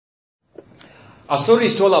A story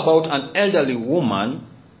is told about an elderly woman.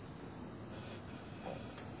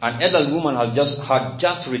 An elderly woman had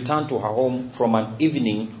just returned to her home from an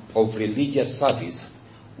evening of religious service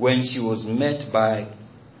when she was met by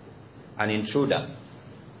an intruder.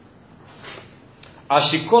 As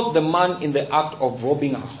she caught the man in the act of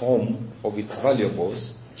robbing her home of its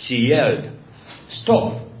valuables, she yelled,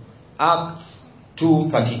 "Stop!" Acts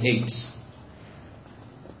 2:38.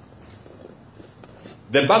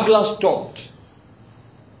 The burglar stopped.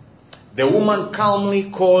 The woman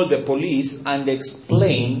calmly called the police and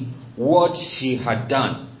explained what she had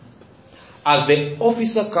done. As the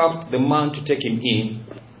officer cuffed the man to take him in,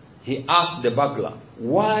 he asked the burglar,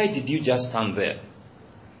 "Why did you just stand there?"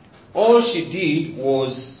 All she did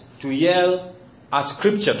was to yell a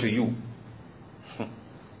scripture to you.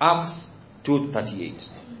 Acts 2:38.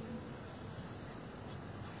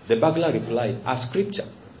 The burglar replied, "A scripture."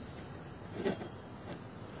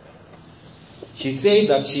 She said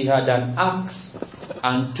that she had an axe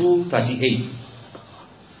and 2:38.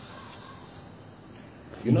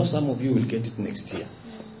 You know, some of you will get it next year.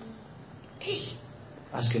 Hey,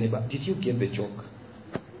 ask your neighbor, did you get the joke?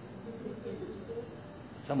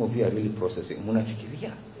 Some of you are really processing.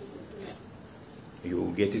 Munafikiria. You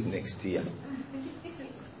will get it next year.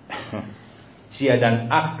 She had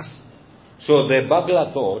an axe. So the burglar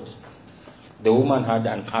thought the woman had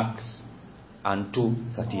an axe and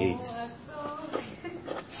 2:38.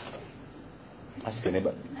 Ask your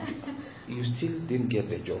neighbor, you still didn't get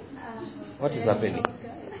the joke. What is happening?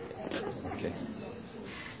 Okay.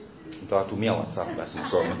 Nitawatumia WhatsApp basi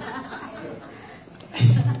msome.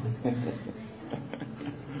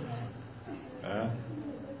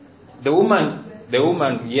 The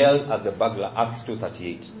woman yelled at the burglar, Acts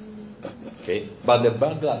 2:38. Okay, but the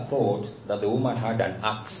burglar thought that the woman had an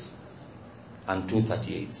axe and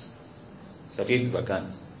 2:38. 38 is a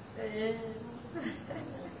gun.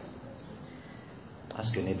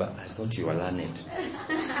 Ask your neighbor, I thought you were learned.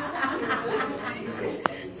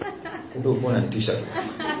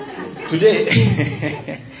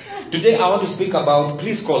 Today I want to speak about,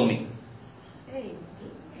 please call me.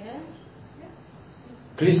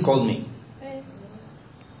 Please call me.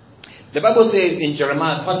 The Bible says in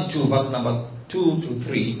Jeremiah 32 verse number 2 to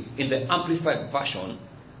 3, in the amplified version,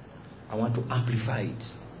 I want to amplify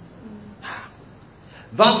it.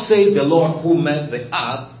 Thus says the Lord who made the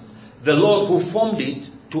earth, the Lord who formed it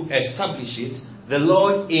to establish it, the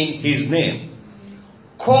Lord in his name.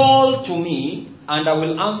 Call to me and I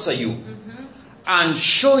will answer you and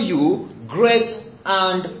show you great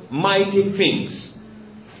and mighty things,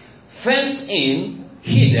 fenced in,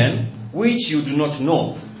 hidden, which you do not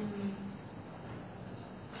know.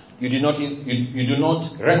 You do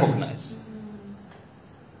not recognize.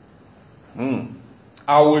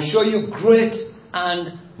 I will show you great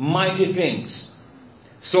and mighty things.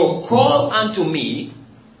 So call unto me,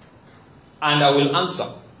 and I will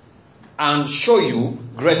answer, and show you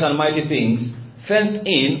great and mighty things, fenced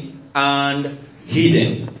in and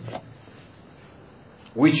hidden,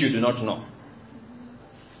 which you do not know.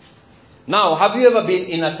 Now, have you ever been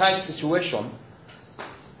in a tight situation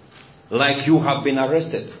like you have been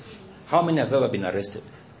arrested? How many have ever been arrested?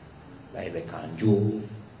 Like the Kanjo,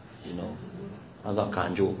 you know. Anza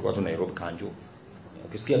Kanjo, watu Nairobi Kanjo.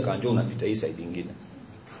 Ukisikia Kanjo unapita hii side nyingine.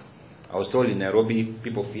 I was told in Nairobi,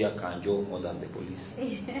 people fear Kanjo more than the police.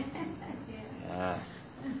 Yeah.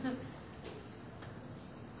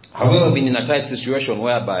 Have you ever been in a tight situation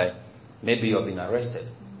whereby maybe you have been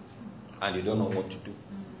arrested and you don't know what to do?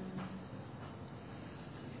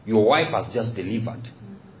 Your wife has just delivered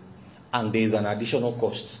and there is an additional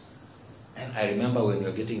cost. And I remember when we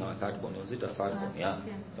were getting our third born, was it a third born? Yeah.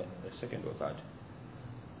 The second or third?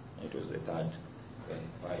 It was the third.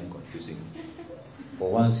 Why are you confusing me? For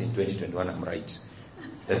once in 2021, I'm right.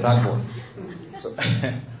 The third one. So,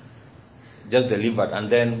 just delivered. And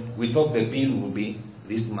then we thought the bill would be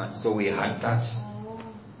this much. So we had that.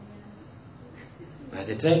 By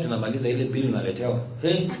the time tunamaliza ile bill unaletewa,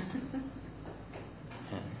 hey.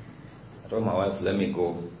 I told my wife, let me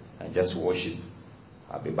go and just wash it.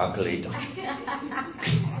 I'll be back later.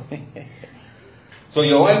 So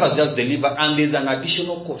your wife has just delivered and there's an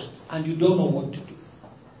additional cost and you don't know what to do.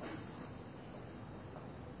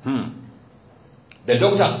 The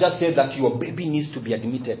doctor has just said that your baby needs to be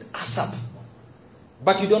admitted ASAP.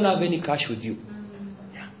 But you don't have any cash with you.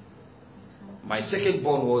 Yeah. My second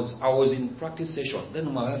born I was in practice session.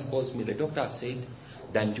 Then my wife calls me. The doctor said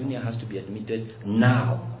Dan Junior has to be admitted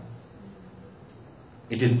now.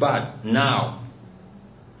 It is bad. Now.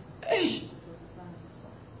 Hey.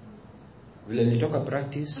 Vile nitoka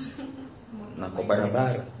practice na kwa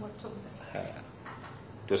barabara.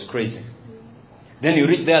 It was crazy. Then you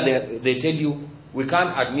reach there, they tell you, we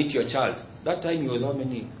can't admit your child. That time he was how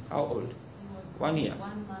many? How old? 1 year.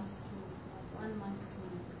 1 month, 2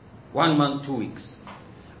 weeks. 1 month, 2 weeks.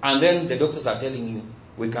 And then the doctors are telling you,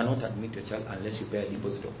 we cannot admit your child unless you pay a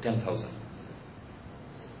deposit of 10,000.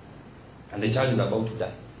 And the child is about to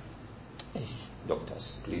die.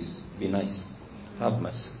 Doctors, please, be nice. Have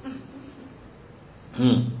mercy.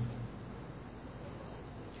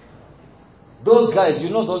 Those guys, you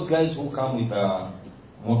know those guys who come with a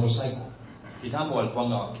motorcycle. Kitambo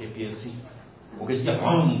walipanga wa KPLC. Ukisikia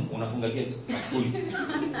unafunga gate makuli.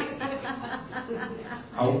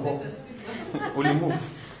 Hauko. Ulimove.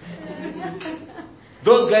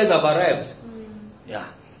 Those guys have arrived.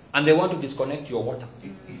 Yeah. And they want to disconnect your water.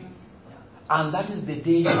 And that is the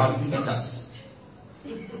day you have visitors.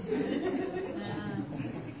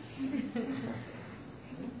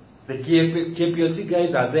 The KPLC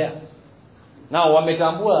guys are there. Now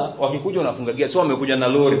wametambua wakikuja unafunga gate. So wamekuja na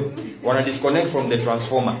lori. Wana disconnect from the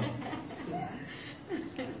transformer.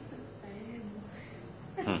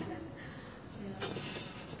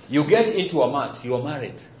 You get into a mat, you are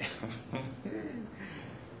married.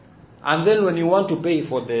 And then when you want to pay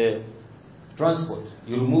for the transport,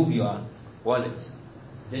 you remove your wallet.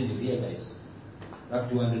 Then you realize that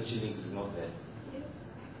 200 shillings is not there.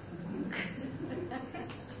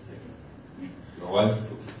 Your wife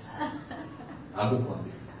took it.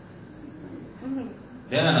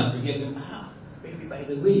 Then anapigia simu, baby, by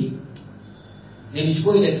the way,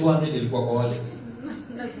 nilichukua ile 200 ilikuwa kwa wallet.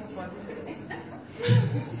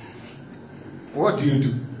 What do you do?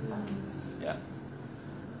 Yeah.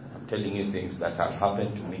 I'm telling you things that have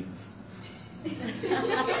happened to me.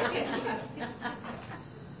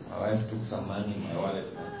 My wife took some money in my wallet.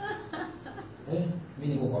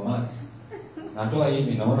 Mimi niko kwa mali. Natoa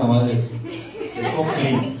hivi naona wallet. Iko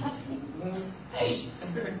clean.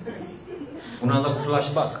 Unaanza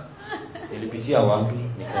kuflashback. Nilipitia wapi?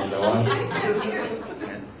 Nikaenda wapi?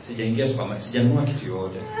 Sijaingia supermarket, sijanunua kitu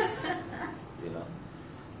yote. You know.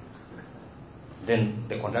 Then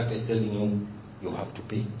the conductor is telling you, you have to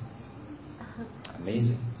pay.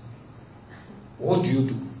 Amazing. What do you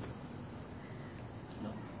do? No.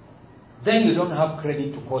 Then you don't have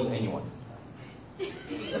credit to call anyone.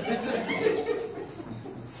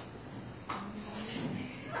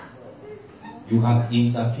 You have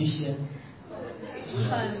insufficient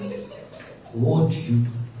funds. What do you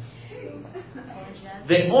do?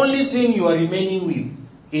 The only thing you are remaining with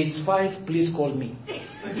is 5, please call me.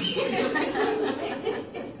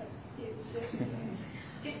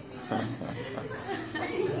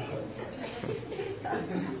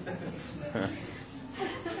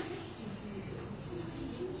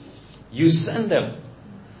 You send them.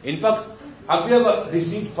 In fact, have you ever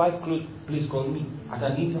received 5 clues, please call me, at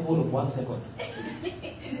an interval of 1 second?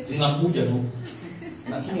 Zinakuja tu.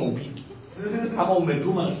 Lakini upiki. Ama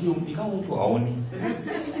umetuma lakini ni kama mtu haoni.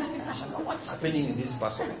 What's happening in this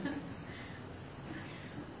person?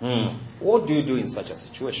 What do you do in such a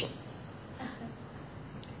situation?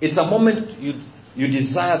 It's a moment you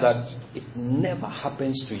desire that it never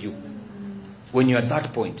happens to you. When you're at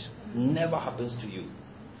that point, never happens to you.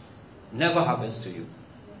 Never happens to you.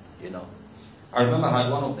 You know. I remember I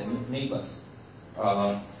had one of the neighbors.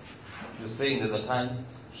 She was saying there's a time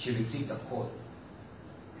she received a call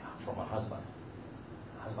from her husband.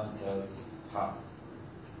 Her husband tells her,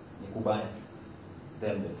 Nikubaya.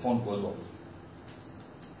 Then the phone goes off.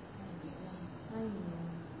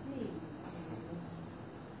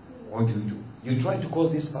 What do? You try to call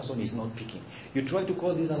this person, he's not picking. You try to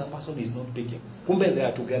call this other person, he's not picking. Kumbe they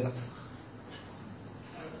are together.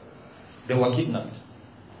 They were kidnapped.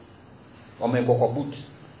 Wamewekwa kwa boot.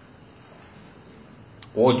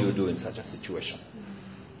 What do you do in such a situation?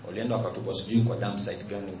 Walienda wakatupa sijui kwa dump site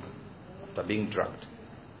gani after being drugged.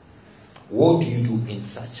 What do you do in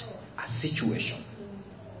such a situation?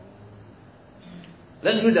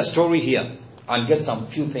 Let's read a story here and get some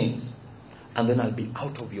few things, and then I'll be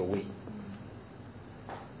out of your way.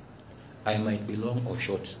 I might be long or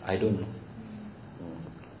short, I don't know.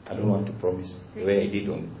 I don't want to promise the way I did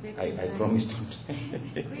I promised.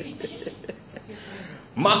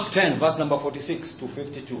 Mark 10 verse number 46 to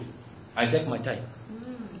 52. I take my time.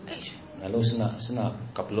 Hello, sina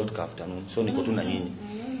kapilot ka afternoon, so niko tu na nyinyi.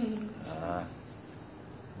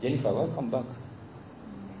 Jennifer, welcome back.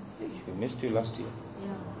 We missed you last year.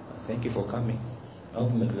 Yeah. Thank you for coming. Now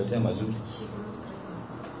tumetuletea mazuri.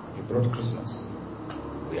 You brought Christmas.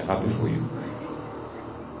 We are happy for you.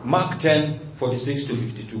 Mark 10 46 to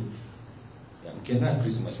 52. Ya mkienda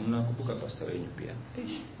Christmas mnakumbuka pastor wenu pia.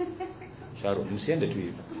 Sharo, msiende tu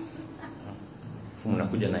hivyo.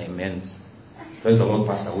 Mnakuja na amens. Praise the Lord,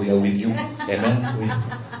 Pastor. We are with you. Amen.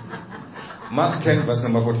 Mark 10, verse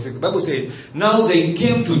number 46. The Bible says, now they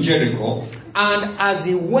came to Jericho, and as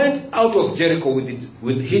he went out of Jericho with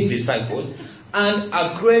his disciples and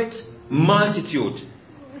a great multitude.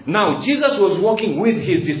 Now, Jesus was walking with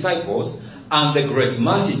his disciples and the great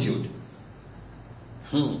multitude.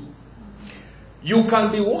 You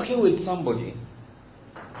can be walking with somebody,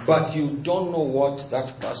 but you don't know what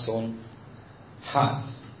that person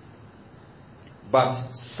has.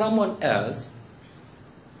 But someone else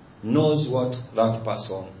knows what that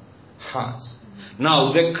person has.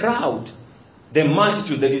 Now, the crowd, the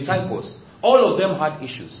multitude, the disciples, all of them had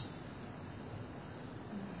issues.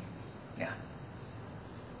 Yeah.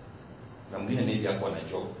 Kuna mwingine maybe hakuwa na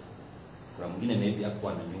job. Kuna mwingine maybe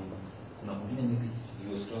hakuwa na nyumba. Kuna mwingine maybe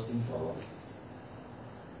he was trusting for a while.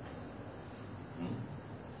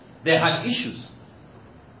 They had issues.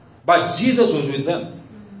 But Jesus was with them.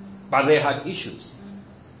 But they had issues.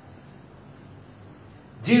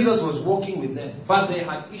 Jesus was walking with them. But they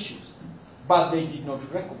had issues. But they did not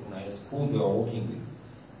recognize who they were walking with.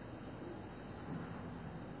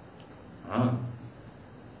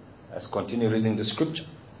 Let's continue reading the scripture.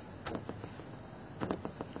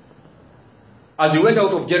 As he went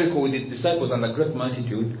out of Jericho with his disciples and a great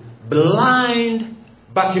multitude, blind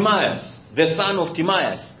Bartimaeus, the son of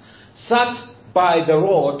Timaeus, sat by the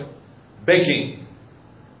road begging.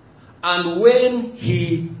 And when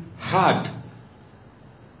he heard,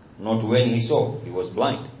 not when he saw, he was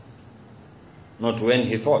blind. Not when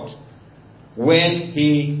he thought. When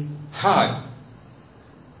he heard,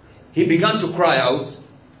 he began to cry out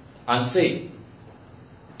and say,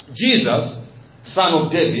 Jesus, Son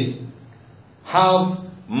of David, have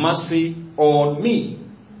mercy on me.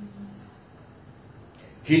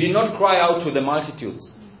 He did not cry out to the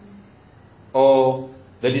multitudes or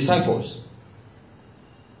the disciples.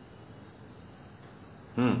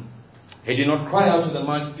 He did not cry out to the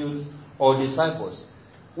multitudes or disciples.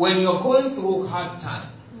 When you're going through hard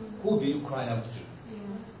time, who do you cry out to?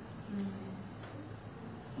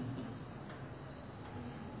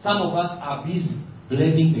 Some of us are busy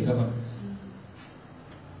blaming the government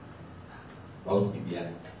about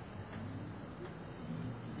BBI.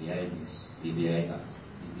 BBI this, BBI that,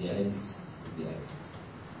 BBI this, BBI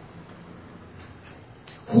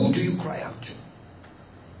that. Who do you cry out to?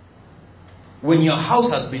 When your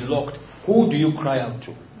house has been locked, who do you cry out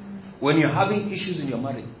to? When you're having issues in your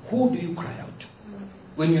marriage, who do you cry out to?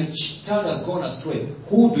 When your child has gone astray,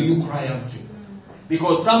 who do you cry out to?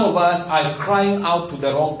 Because some of us are crying out to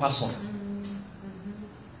the wrong person.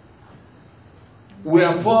 We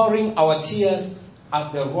are pouring our tears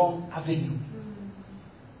at the wrong avenue.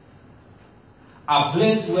 A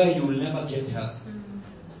place where you will never get help.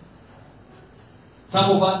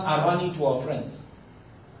 Some of us are running to our friends.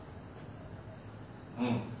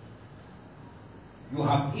 You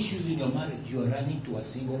have issues in your marriage, you are running to a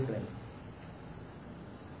single friend.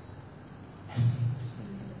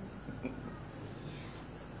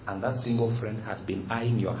 And that single friend has been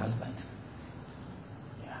eyeing your husband.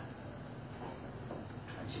 Yeah.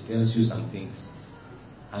 And she tells you some things.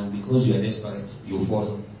 And because you are desperate, you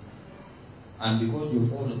follow. And because you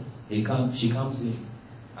follow, she comes in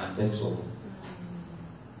and takes over.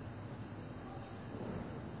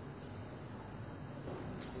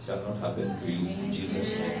 It shall not happen to you in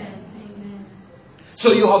Jesus' name.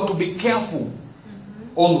 So you have to be careful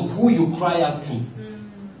on who you cry out to.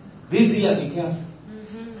 This year, be careful.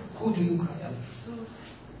 Who do you cry out to?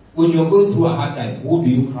 When you're going through a hard time, who do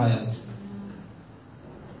you cry out to?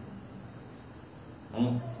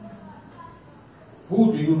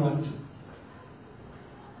 Who do you run to?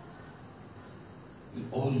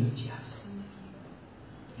 With all your tears.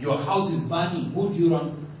 Your house is burning. Who do you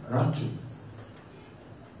run to?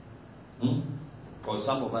 For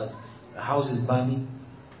some of us, the house is burning,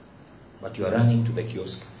 but you are running to the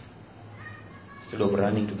kiosk instead of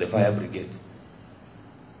running to the fire brigade.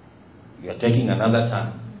 You are taking another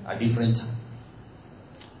turn, a different turn.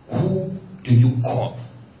 Who do you call?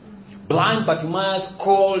 Blind Bartimaeus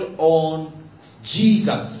called on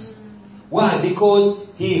Jesus. Why? Because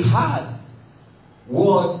he heard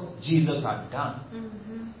what Jesus had done.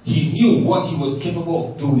 He knew what he was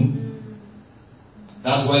capable of doing.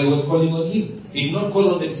 That's why he was calling on him. He did not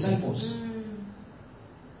call on the disciples.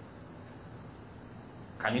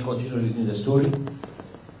 Can you continue reading the story?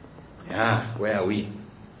 Yeah, where are we?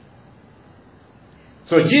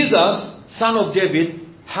 So Jesus, Son of David,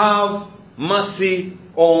 have mercy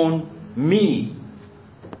on me.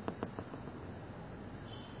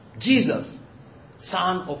 Jesus,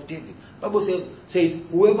 Son of David. The Bible says,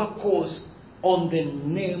 whoever calls on the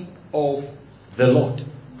name of the Lord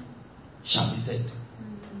shall be saved.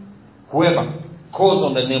 Whoever calls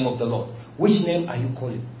on the name of the Lord. Which name are you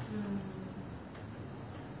calling?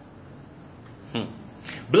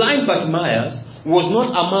 Blind Bartimaeus was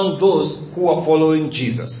not among those who were following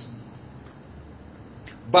Jesus.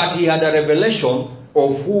 But he had a revelation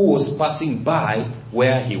of who was passing by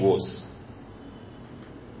where he was.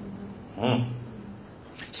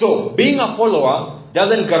 So, being a follower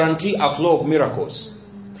doesn't guarantee a flow of miracles.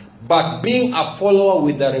 But being a follower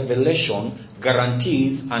with the revelation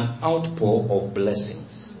guarantees an outpour of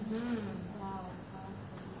blessings.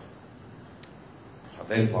 A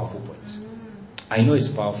very powerful point. I know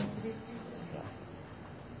it's powerful.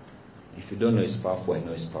 If you don't know it's powerful, I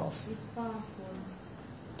know it's powerful.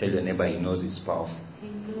 Tell your neighbor he knows it's powerful.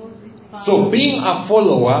 So being a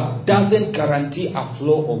follower doesn't guarantee a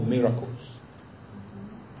flow of miracles.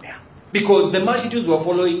 Because the multitudes were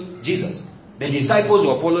following Jesus. The disciples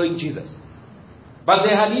were following Jesus. But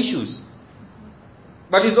they had issues.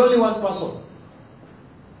 But it's only one person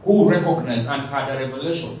who recognized and had a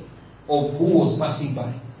revelation of who was passing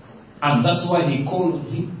by. And that's why he called on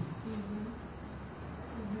him.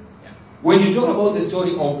 When you talk about the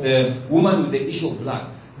story of the woman with the issue of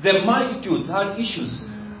blood, the multitudes had issues.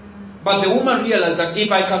 But the woman realized that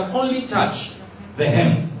if I can only touch the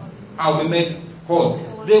hem, I'll be made whole.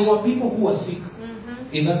 There were people who were sick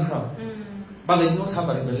in that crowd. But they did not have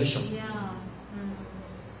a revelation.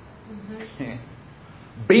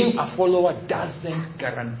 Being a follower doesn't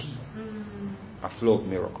guarantee a flow of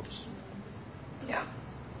miracles.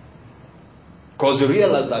 Because you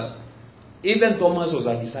realize that even Thomas was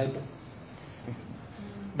a disciple.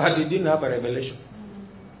 But he didn't have a revelation.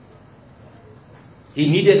 He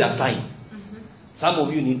needed a sign. Some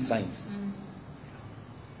of you need signs.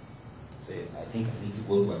 Say, I think I need to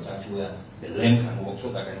go to a church where the lame can walk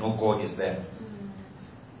so that I know God is there.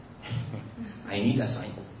 I need a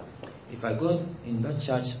sign. If I go in that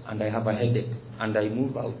church and I have a headache and I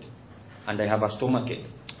move out and I have a stomachache,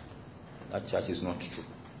 that church is not true.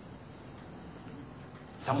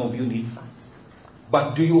 Some of you need signs.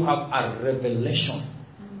 But do you have a revelation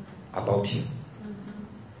about him?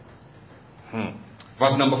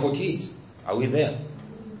 Verse number 48. Are we there?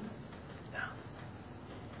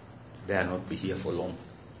 They will not be here for long.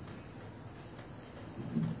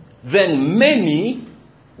 Then many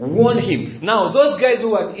warned him. Now, those guys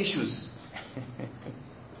who had issues,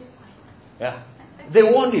 they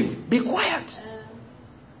warned him, be quiet.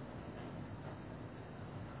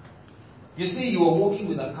 You see, you are working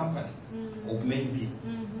with a company of many people.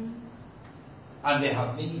 And they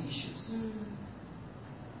have many issues.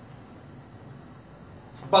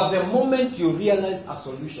 But the moment you realize a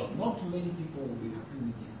solution, not many people will be happy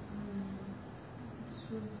with you.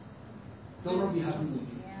 They will not be happy with you.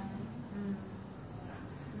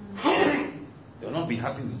 They will not be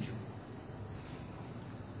happy with you.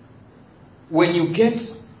 When you get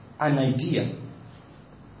an idea,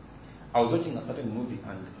 I was watching a certain movie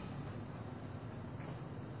and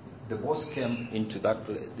the boss came into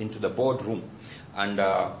the boardroom and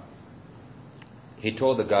he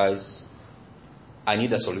told the guys, I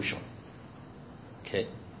need a solution. Okay.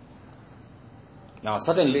 Now a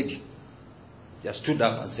certain lady just stood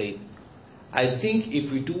up and said, I think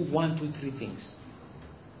if we do 1, 2, 3 things,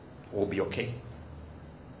 we'll be okay.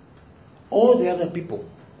 All the other people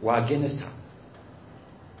were against her.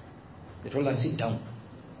 They told her, sit down.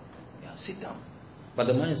 Yeah, sit down. But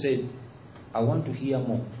the man said, I want to hear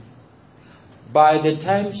more. By the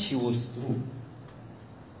time she was through,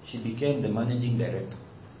 she became the managing director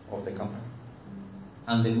of the company.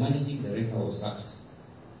 And the managing director was sacked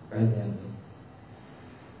right there and then.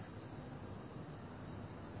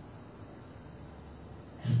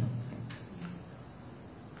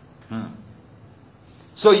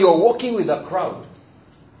 So you're walking with a crowd.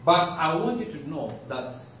 But I want you to know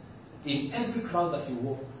that in every crowd that you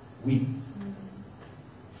walk with,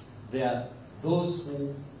 there are those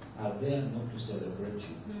who are there not to celebrate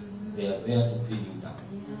you. They are there to pin you down.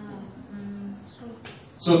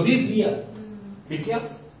 So this year, be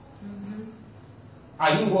careful.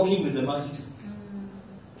 Are you walking with the multitude?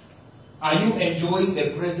 Are you enjoying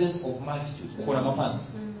the presence of multitudes?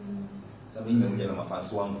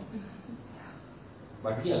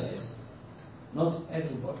 But realize, not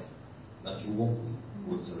everybody that you walk with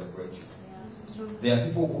will celebrate you. There are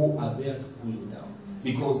people who are there to pull you down.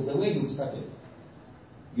 Because the way you've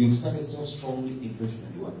started so strongly in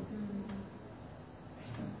 2021.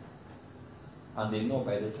 And they know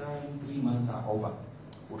by the time 3 months are over,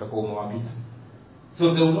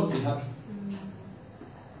 so they will not be happy.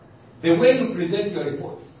 The way you present your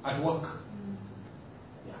reports at work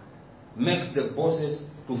makes the bosses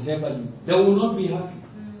to favor you. They will not be happy.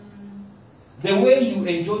 The way you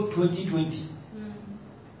enjoyed 2020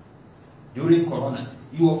 during Corona,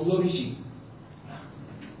 you were flourishing.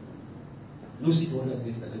 Lucy told us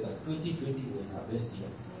yesterday that 2020 was her best year.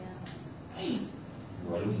 Yeah. Hey,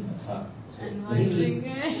 you are looking at her. Really?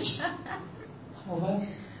 Some of us?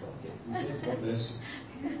 Okay, we say God bless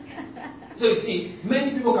you. So you see,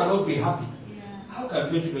 many people cannot be happy. Yeah. How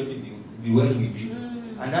can 2020 be well with you?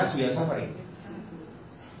 And as we are suffering,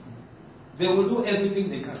 they will do everything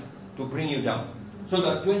they can to bring you down, so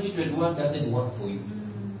that 2021 doesn't work for you.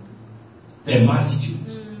 The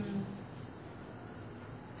multitudes.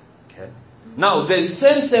 Okay. Now the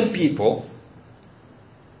same people.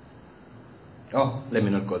 Oh, let me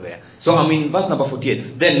not go there. So I'm in verse number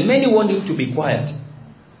 48. Then many want him to be quiet.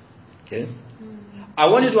 Okay. I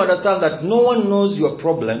want you to understand that no one knows your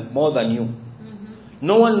problem more than you.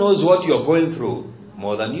 No one knows what you are going through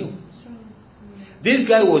more than you. This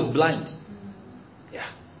guy was blind. Yeah,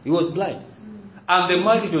 he was blind. And the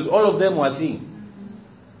multitudes, all of them were seeing.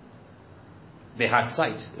 They had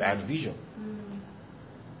sight, they had vision.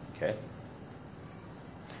 Okay?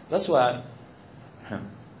 That's why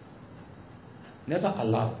never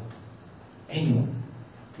allow anyone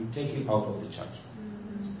to take you out of the church.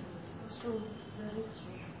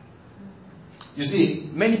 You see,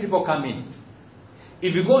 many people come in.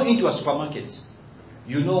 If you go into a supermarket,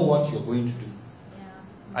 you know what you're going to do.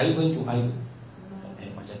 Yeah. Are you going to idle?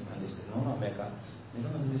 No, America.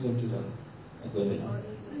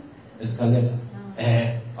 Escalator.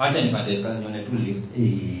 Acha nipande escalator nione tu lift.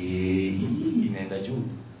 Inaenda juu.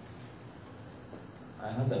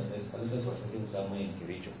 I heard that escalators were taken somewhere in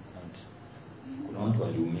Kericho and kuna watu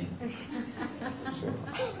waliumia. So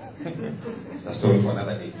it's a story for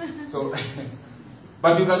another day. So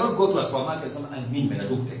but you cannot go to a supermarket and nimeenda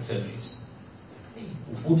tu take selfies.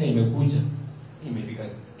 Ufuta imekuja. Imefika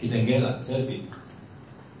Kitengela selfie.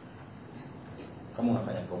 Kama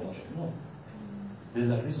unafanya promotion. No. There's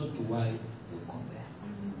a reason to why you come there.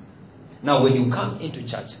 Now when you come into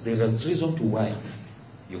church, there is a reason to why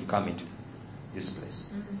you've come into this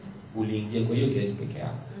place. Uliingia kwa hiyo gate peke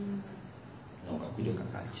yako. Na ukakuja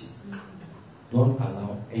ukakaa chini. Don't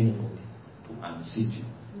allow anybody to unseat you.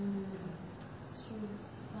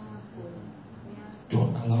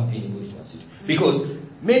 Don't allow anybody to unseat you. Because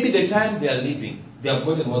maybe the time they are leaving, they have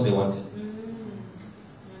gotten what they wanted.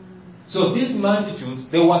 So these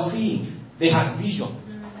multitudes, they were seeing. They had vision.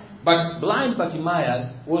 But blind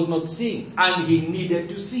Bartimaeus was not seeing. And he needed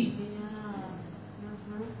to see.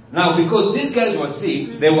 Now, because these guys were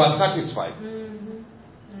seeing, they were satisfied.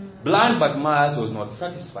 Blind Bartimaeus was not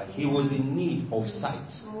satisfied. He was in need of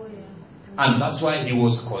sight. And that's why he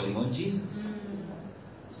was calling on Jesus.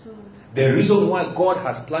 The reason why God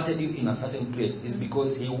has planted you in a certain place is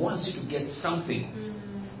because he wants you to get something.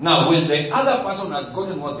 Now, when the other person has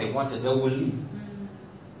gotten what they wanted, they will leave.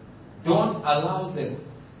 Don't allow them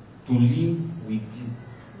to live with you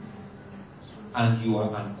and you are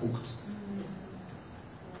uncooked.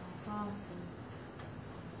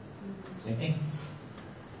 Say, hey,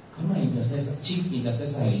 come on, intercessor, chief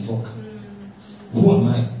intercessor alitoka. Who am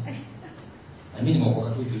I? I mean,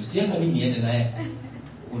 mwakoka tu juu. Siaka mimi niende naye.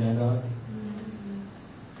 Unaenda wapi?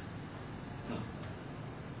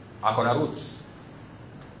 Akona roots.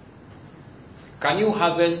 Can you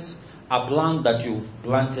harvest a plant that you've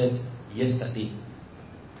planted yesterday?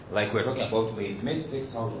 Like we're talking about maize. Maize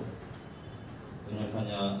takes how long? When you're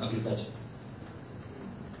doing agriculture.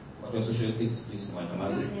 What are social ethics? Please, when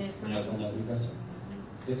you're doing agriculture.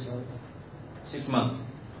 6 months.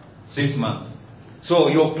 6 months. So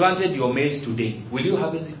you planted your maize today. Will you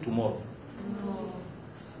harvest it tomorrow? No.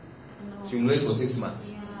 So you wait for 6 months.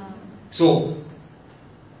 Yeah. So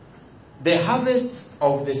the harvest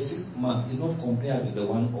of the 6th month is not compared with the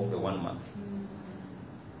one of the 1 month.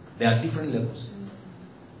 There are different levels.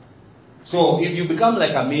 So if you become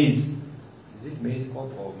like a maize, is it maize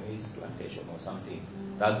crop or maize plantation or something?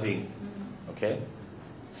 That thing. Okay?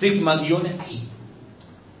 6 months, you only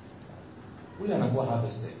we anakuwa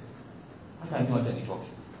harvested. Hata mimi wacha nitoke.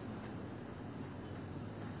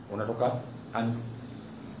 Unatoka and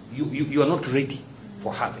you are not ready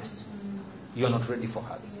for harvest. You are not ready for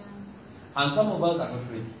harvest. And some of us are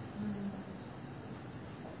not ready.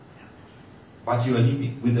 But you are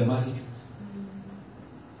living with the multitudes.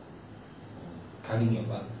 Carrying your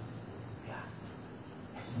bag. Yeah.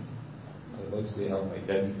 I was about to say how my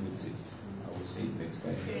daddy puts it. I will say it next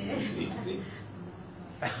time.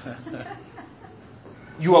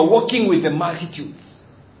 You are walking with the multitudes.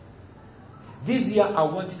 This year I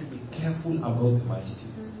want you to be careful about the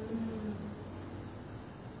multitudes.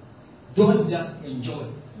 Don't just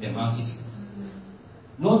enjoy the multitudes.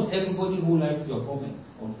 Not everybody who likes your comment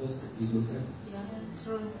on Facebook is your friend. Yeah,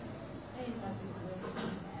 true.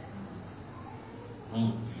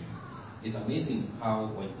 It's amazing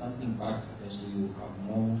how when something bad happens to you, you have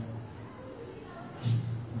more.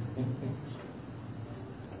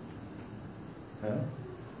 Huh?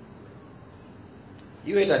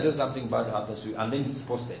 You wait until something bad happens to you and then it's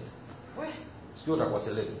posted. Sio utakuwa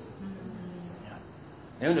celebrity.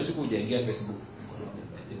 Na hiyo ndio siku hujaingia Facebook.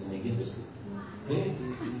 Unaingia Facebook.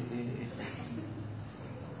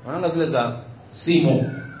 Unaona zile za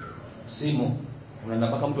simu. Unaenda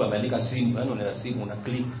mpaka mtu ameandika simu, yaani unaenda simu una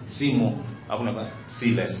click simu, hapo unapata see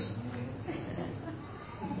less.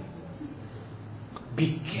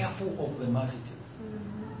 Be careful of the multitudes.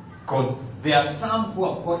 Because there are some who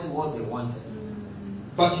have gotten what they wanted.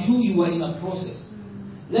 But you are in a process.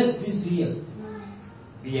 Let this year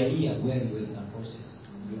be a year where you are in a process.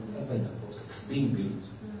 You are ever in a process. Being built.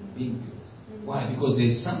 Why? Because there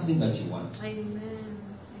is something that you want. Amen.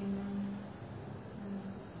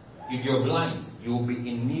 If you're blind, you will be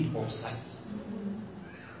in need of sight.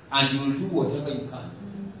 And you will do whatever you can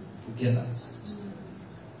to get that sight.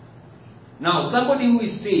 Now, somebody who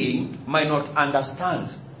is seeing might not understand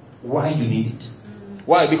why you need it.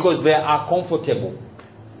 Why? Because they are comfortable.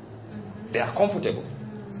 They are comfortable.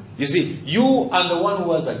 You see, you and the one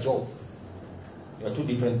who has a job, you are two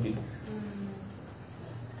different people.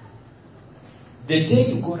 The day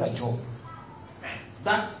you got a job,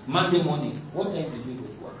 that Monday morning, what time did you go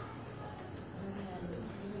to work?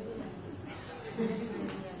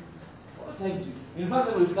 What time did you? In fact,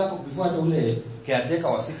 I will start before I told the caretaker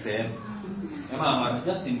was 6 a.m.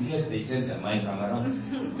 Just in case they change their mind, I'm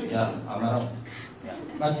around. Yeah, I'm around. Yeah.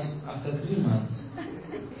 But after 3 months,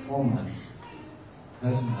 4 months,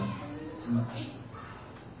 5 months,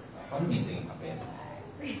 what do you think happened?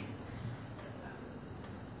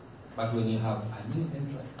 But when you have a new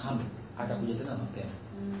entrant coming, atakuja tena mapema.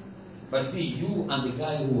 But see, you and the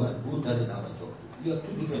guy who doesn't have a job, you are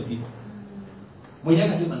two different people. Mwenye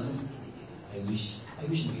anasema I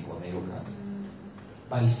wish ningekuwa na hiyo kazi.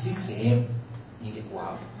 By 6 a.m. ningekuwa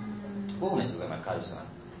hapo. Wewe unacheza na kazi sana.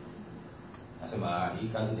 Nasema hii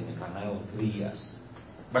kazi nimekaa nayo 3 years.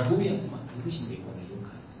 But huyu anasema I wish ningekuwa na hiyo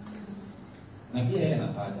kazi. Na pia yeye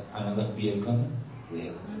anaanza pia kama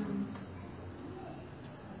wewe.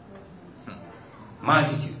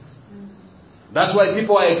 Multitudes. That's why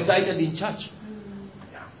people are excited in church.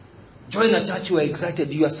 Yeah. Join a church, you are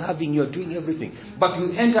excited, you are serving, you are doing everything. But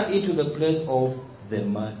you enter into the place of the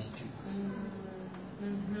multitudes.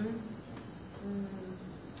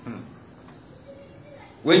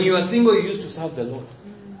 When you are single, you used to serve the Lord.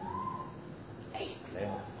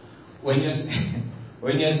 When you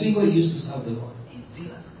are single, you used to serve the Lord.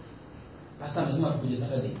 Serious. Pastor amesema tukuje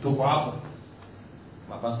Saturday. Tuko hapo.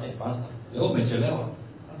 Mapasta ya pastor. Leo umechelewa.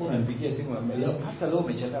 Hapo unanipigia simu na leo pastor leo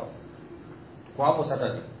umechelewa. Tuko hapo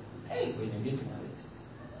Saturday. When you get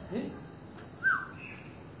married.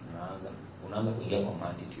 Unaanza kuingia kwa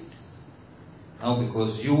multitude. Now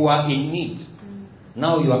because you are in need.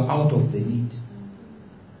 Now you are out of the need.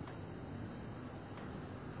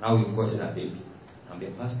 Now you've gotten a baby. I'm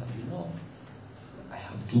the pastor. You know, I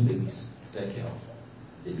have 2 babies to take care of.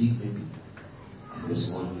 The big baby and the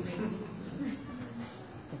small baby.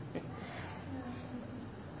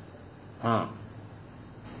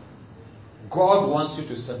 God wants you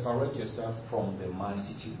to separate yourself from the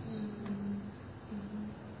multitudes.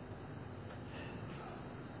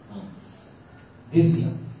 This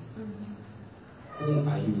year, who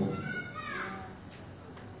are you walking with?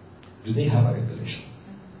 Do they have a revelation?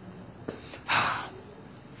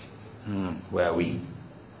 Where are we?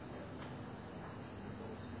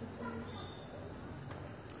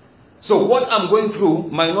 So what I'm going through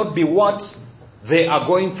might not be what they are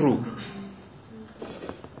going through.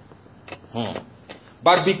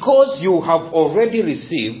 But because you have already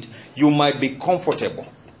received, you might be comfortable.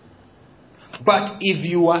 But if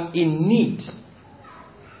you are in need,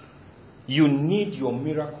 you need your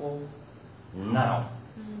miracle now.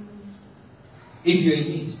 If you're in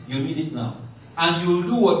need, you need it now. And you'll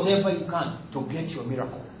do whatever you can to get your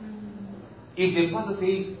miracle. If the pastor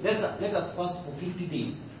says, let us fast for 50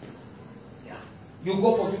 days. Yeah. You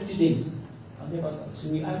go for 50 days. And then pastor, so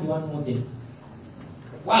we add 1 more day.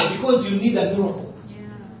 Why? Because you need a miracle. Yeah.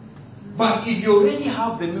 But if you already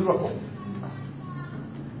have the miracle,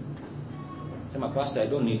 say, my pastor, I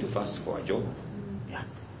don't need to fast for a job. Yeah.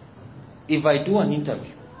 If I do an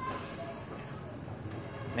interview,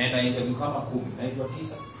 and I interview kama 10, naitwa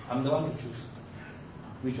 9, I'm the one to choose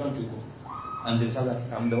which one to go. And the salary,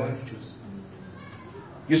 I'm the one to choose.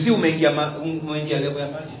 You see, umeingia level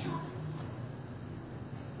ya multitude.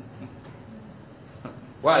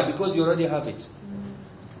 Why? Because you already have it.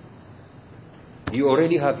 You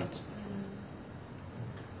already have it.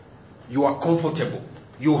 You are comfortable.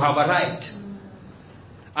 You have arrived.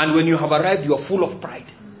 And when you have arrived, you are full of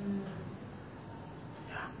pride.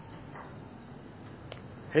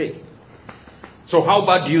 Hey. So how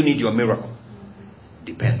bad do you need your miracle?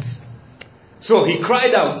 Depends. So he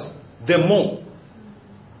cried out, the more.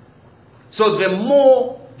 So the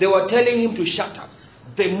more they were telling him to shut up,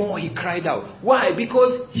 the more he cried out. Why?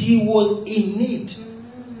 Because he was in need.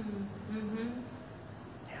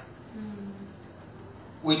 Yeah.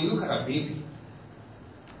 When you look at a baby,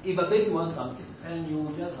 if a baby wants something, then you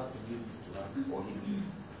just have to give it to her or him.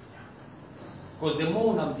 Because the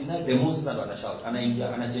more unamdeny, the more sasa ndo anashout,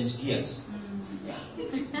 anaingia, anachange gears.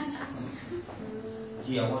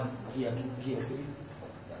 Gear 1, gear 2, gear 3.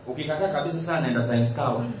 Ukikataa kabisa sana anaenda times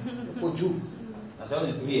tower. Uko juu. Na sasa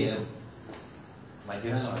ni 3 am.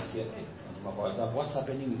 Majirani wanasikia, kwa WhatsApp, what's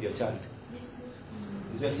happening with your child?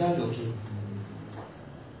 Is your child okay?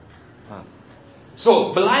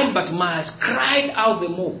 So blind Bartimaeus cried out the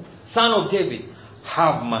more, Son of David,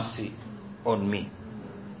 have mercy on me.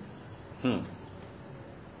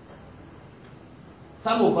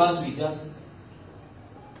 Some of us, we just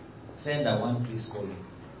send a one, please call me.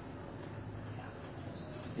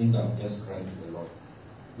 I think I've just cried to the Lord.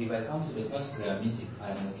 If I come to the first prayer meeting,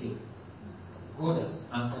 I am okay. God has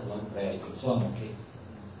answered one prayer, so I'm okay.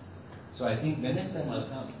 So I think the next time I'll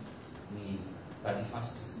come, me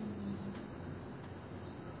 31st.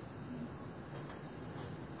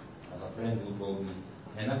 As a friend who told me,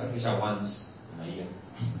 and I fish once in a year.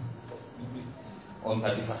 On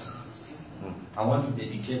 31st. I want to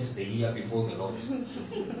dedicate the year before the Lord.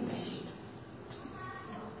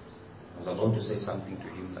 I was about to say something to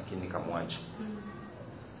him, lakini nikamwacha.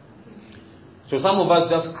 So some of us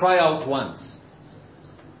just cry out once.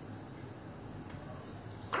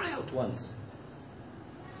 Cry out once.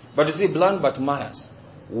 But you see, blind Bartimaeus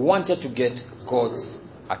wanted to get God's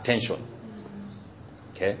attention.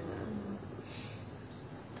 Okay?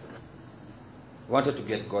 Wanted to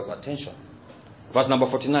get God's attention. Verse number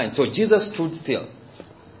 49. So Jesus stood still.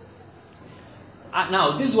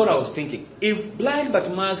 Now, this is what I was thinking. If blind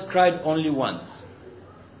Bartimaeus cried only once,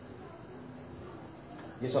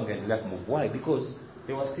 this one can let move. Why? Because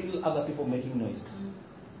there were still other people making noises.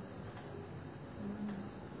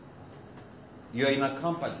 You are in a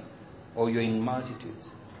company or you are in multitudes.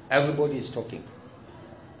 Everybody is talking.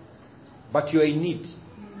 But you are in need.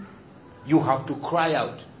 You have to cry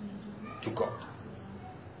out to God.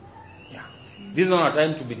 Yeah. This is not a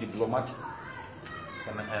time to be diplomatic.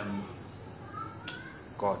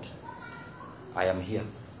 God, I am here.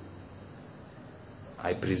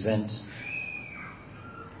 I present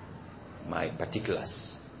my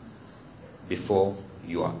particulars before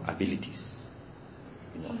your abilities.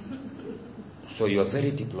 You know. So you are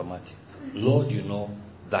very diplomatic. Lord, you know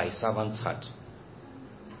thy servant's heart.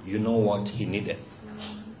 You know what he needeth.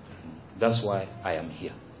 That's why I am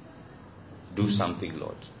here. Do something,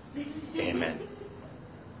 Lord. Amen.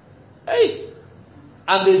 Hey!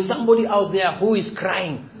 And there's somebody out there who is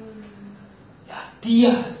crying. Yeah,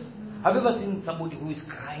 tears. Have you ever seen somebody who is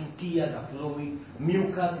crying? Tears are flowing.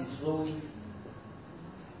 Mucus is flowing.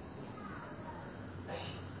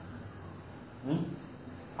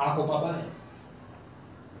 Ako pabaya.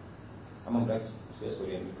 Someone likes to share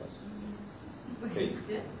story of mucus. Okay.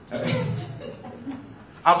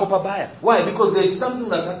 Ako pabaya. Why? Because there is something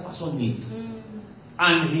that person needs.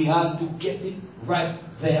 And he has to get it right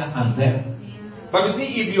there and then. But you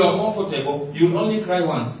see, if you are comfortable, you only cry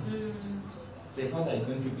once. Say, Father, I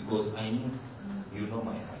thank you because I know you know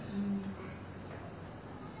my heart.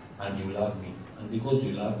 And you love me. And because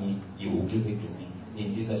you love me, you will give it to me.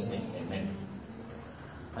 In Jesus' name, amen.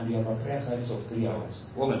 And you have a prayer service of 3 hours.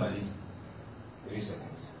 Umemaliza 3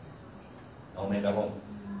 seconds. Na umeenda home.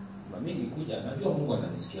 Mimi nikuja, najua Mungu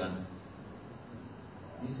ananisikiana.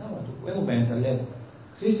 Ni sawa tu. Wewe umeenda level.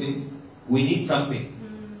 Sisi, we need something.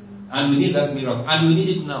 And we need that miracle. And we need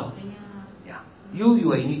it now. Yeah.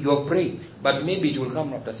 You are in need. You are praying. But maybe it will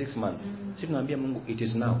come after 6 months. Sisi tunaambia Mungu, it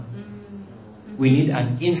is now. We need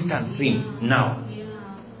an instant thing now.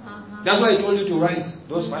 That's why I told you to write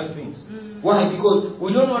those 5 things. Why? Because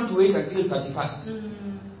we don't want to wait until 31st.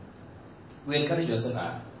 We encourage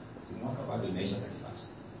yourself, it's not about the nation 31st.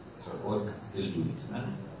 So God can still do it.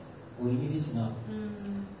 We need it now.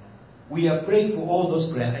 We are praying for all those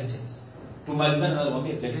prayer items. We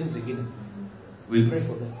pray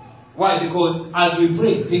for them. Why? Because as we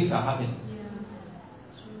pray, things are happening.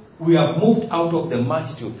 We have moved out of the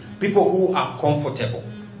multitude. People who are comfortable.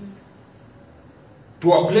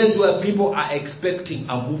 To a place where people are expecting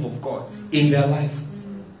a move of God in their life.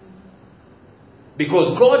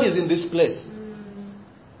 Because God is in this place.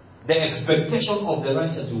 The expectation of the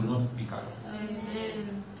righteous will not be cut off.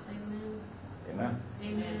 Amen. Amen.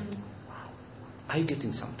 Amen. Are you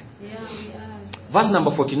getting something? Yeah, we are. Verse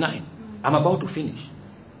number 49. I'm about to finish.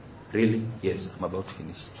 Really? Yes, I'm about to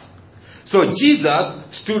finish. So Jesus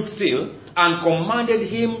stood still and commanded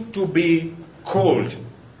him to be called.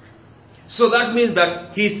 So that means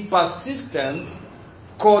that his persistence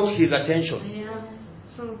caught his attention. Yeah,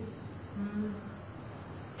 true.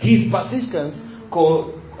 His persistence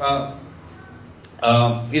caught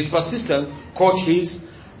his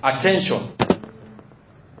attention.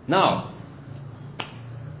 Now,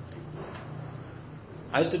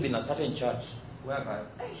 I used to be in a certain church where I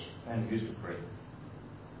used to pray.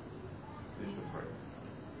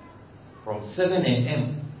 From 7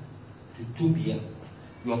 a.m. to 2 p.m.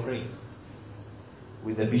 You are praying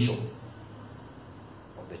with the bishop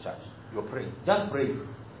of the church. You are praying. Just pray.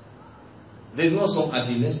 There's no song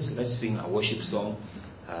until let's sing a worship song.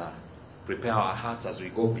 Prepare our hearts as we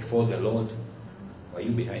go before the Lord. Are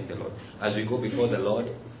you behind the Lord? As we go before the Lord,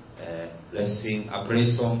 let's sing a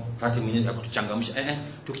praise song 30 minutes ya kutuchangamsha.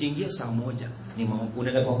 Tukiingia saa moja ni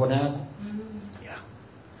unaenda kwa kona yako. Yeah.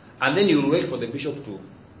 And then you will wait for the bishop to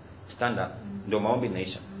stand up. Ndio maombi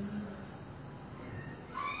inaisha.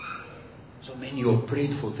 So man, you have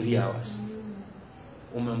prayed for 3 hours.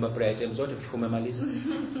 Umeomba prayer items zote before umemaliza.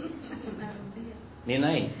 Ni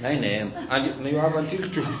 9 a.m. and you have until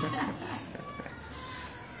 2.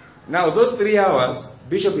 Now those 3 hours,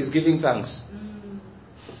 bishop is giving thanks.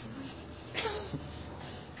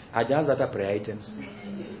 Hajaanza hata prayer items.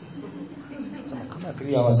 Sasa kama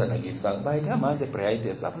 3 hours ana give thanks, by the time aanze prayer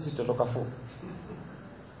items, hapo sitatoka 4.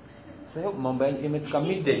 Sasa mambo imefika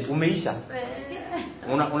midday, umeisha.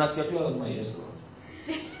 Unasikia tu lazima Yesu.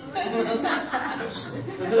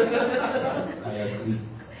 I agree.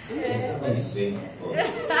 What is saying?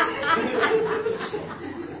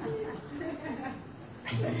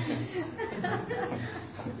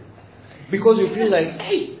 Because you feel like,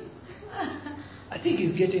 hey, I think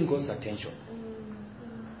he's getting God's attention.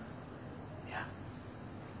 Yeah.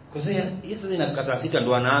 Because Yesu inafika saa 6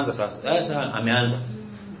 ndo anaanza sasa. Sasa ameanza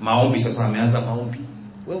maombi, sasa ameanza maombi.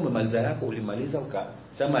 Wewe umemaliza yako, ulimaliza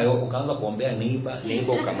ukasema ukaanza kuombea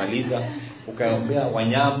neighbor ukamaliza, ukaombea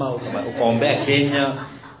wanyama, ukaombea Kenya,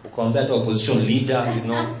 ukaombea the opposition leader, you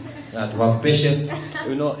know, to have patience,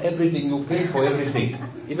 you know, everything. You pray for everything.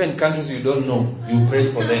 Even countries you don't know, you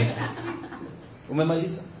pray for them.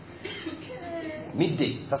 Umemaliza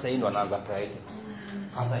midday, sasa hii ndo anaanza prayer.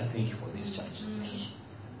 Father, I thank you for this church.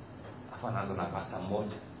 Afa anaanza na pastor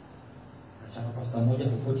mmoja. Anachana pastor mmoja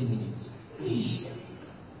for 40 minutes.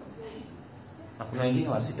 Na kuna wengine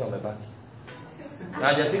wa 6 wamebaki. Na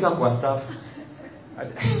hajafika kwa staff.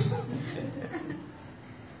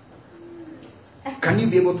 Can you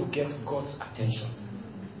be able to get God's attention?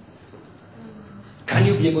 Can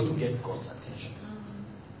you be able to get God's attention?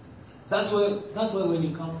 That's why when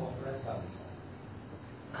you come for a prayer service,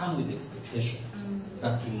 come with expectation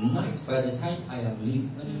that tonight, by the time I am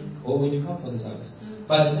leaving, or when you come for the service,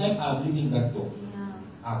 by the time I am leaving that door,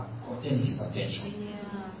 I've gotten his attention.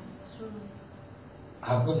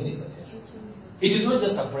 I've gotten his attention. It is not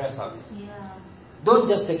just a prayer service. Don't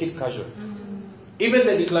just take it casual. Even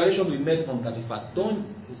the declaration we made on 31st,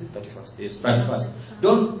 is it 31st? Yes, 31st.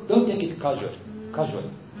 Don't take it casually.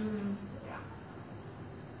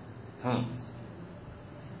 Yeah.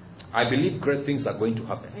 I believe great things are going to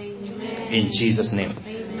happen. Amen. In Jesus' name.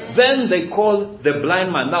 Amen. Then they called the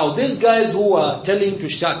blind man. Now these guys who are telling him to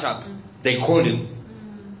shut up, they called him,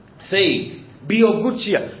 saying, "Be of good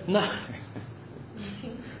cheer."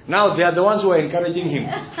 Now they are the ones who are encouraging him.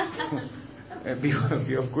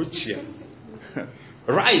 Be of good cheer.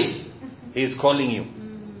 Rise, he is calling you.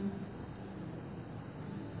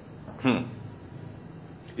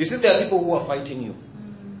 You see, there are people who are fighting you.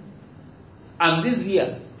 And this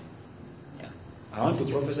year, I want to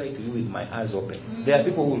prophesy to you with my eyes open. There are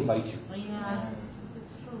people who will fight you. Yeah,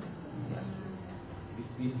 it's true.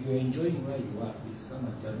 If you're enjoying where you are, please come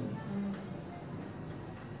and tell me.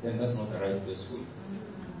 Then that's not the right place for you.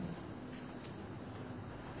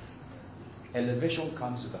 Elevation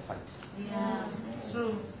comes with a fight. Yeah,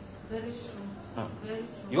 true. Very true. Very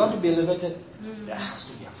true. You want to be elevated? There has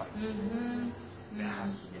to be a fight. There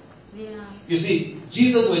has to be a fight. Yeah. You see,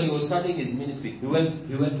 Jesus, when he was starting his ministry, he went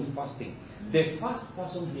to fasting. The first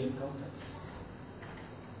person he encountered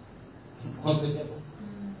was the devil.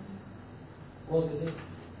 Was the devil.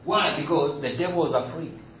 Why? Because the devil was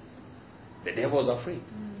afraid. The devil was afraid.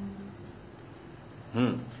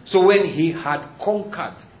 So when he had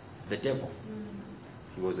conquered the devil,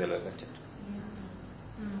 he was elevated.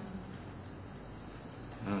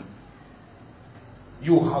 Mm.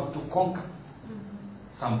 You have to conquer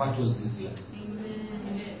some battles this year.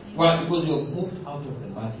 Amen. Why? Because you have moved out of the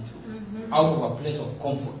multitude, out of a place of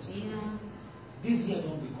comfort. Yeah. This year,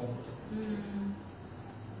 don't be comfortable.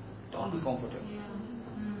 Don't be comfortable.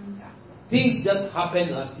 Yeah. Things just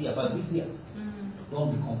happened last year, but this year,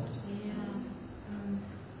 don't be comfortable.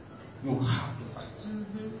 You have to fight.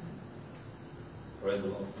 Praise the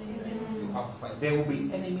Lord. You have to fight. There will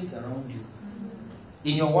be enemies around you.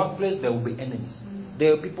 In your workplace, there will be enemies.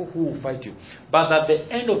 There are people who will fight you. But at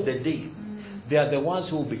the end of the day, they are the ones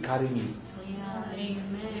who will be carrying you. Yeah.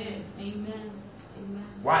 Amen. Amen.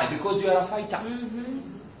 Why? Because you are a fighter.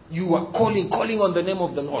 You are calling on the name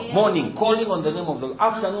of the Lord. Morning, calling on the name of the Lord.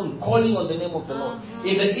 Afternoon, calling on the name of the Lord.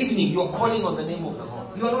 In the evening, you are calling on the name of the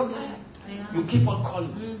Lord. You are not tired. You keep on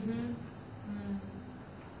calling.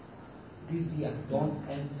 This year, don't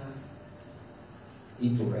enter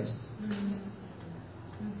into rest.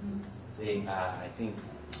 Saying, I think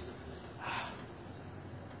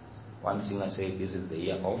one singer said this is the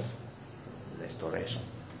year of restoration.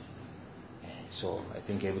 So I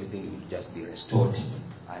think everything will just be restored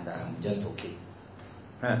and I'm just okay.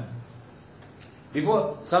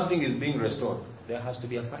 Before something is being restored, there has to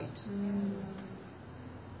be a fight.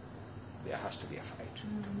 There has to be a fight.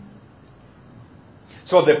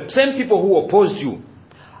 So the same people who opposed you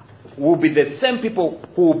will be the same people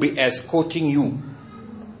who will be escorting you.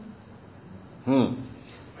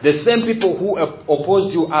 The same people who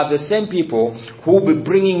opposed you are the same people who will be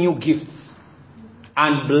bringing you gifts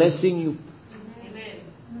and blessing you.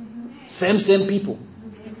 Same people.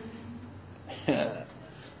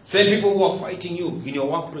 Same people who are fighting you in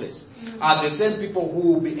your workplace are the same people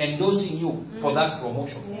who will be endorsing you for that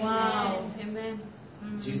promotion. Wow. Amen.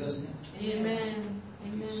 Jesus' name. Amen.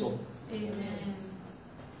 Amen. So. Amen.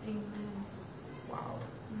 Amen. Wow.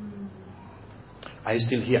 Are you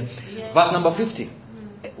still here? Yes. Verse number 50.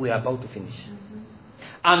 We are about to finish.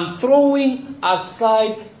 And throwing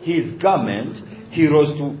aside his garment, he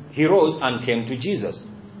rose and came to Jesus.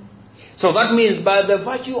 So that means by the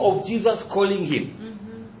virtue of Jesus calling him,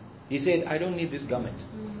 he said, I don't need this garment.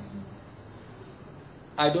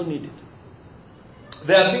 I don't need it.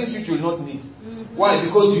 There are things which you will not need. Why?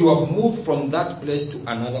 Because you have moved from that place to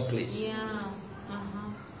another place. Yeah.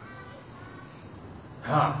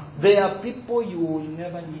 There are people you will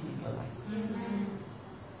never need in your life.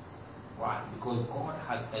 Why? Because God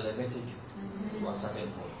has elevated you to a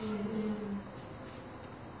certain point.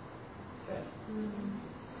 Okay.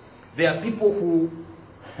 There are people who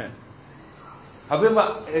have you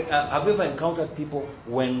ever encountered people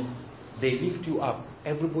when they lift you up,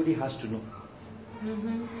 everybody has to know.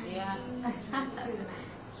 Yeah.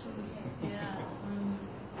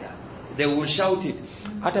 They will shout it.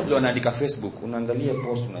 Hata vile wanaandika Facebook, unaangalia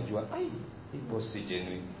post unajua, hii post si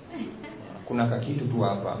genuine. Kuna kakitu tu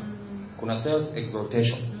hapa. Kuna self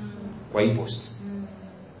exaltation kwa hii post.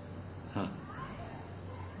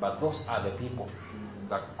 But those are the people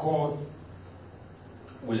that God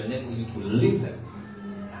will enable you to lift them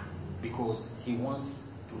because he wants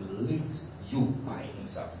to lift you by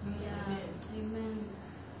himself. Yeah. Amen.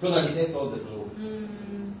 So that he takes all the glory.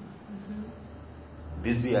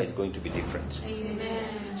 This year is going to be different.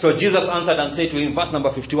 Amen. So Jesus answered and said to him, verse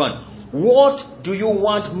number 51, what do you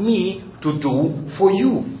want me to do for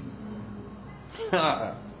you?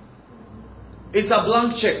 It's a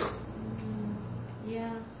blank check.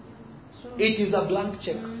 Yeah. It is a blank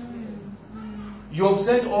check. You have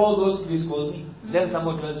said all those, please call me. Then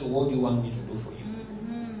someone tells you, what do you want me to do for you?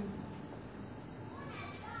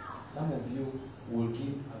 Some of you will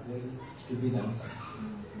give a very stupid answer.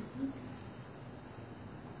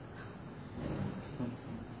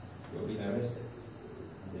 You've been arrested.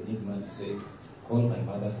 They need money to say, call my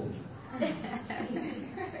mother for me.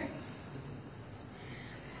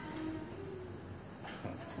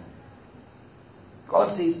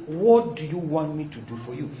 God says, what do you want me to do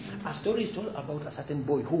for you? A story is told about a certain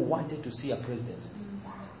boy who wanted to see a president.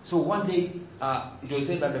 So one day, it was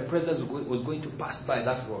said that the president was going to pass by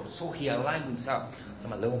that road. So he aligned himself.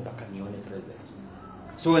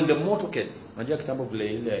 So when the motorcade, unajua kitambo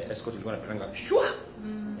vile ile escort ilikuwa inapanga shwa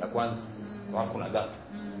ya kwanza, alafu kuna gap.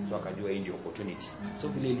 So akajua hii ndio opportunity. So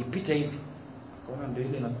vile ilipita hivi, akaona ndio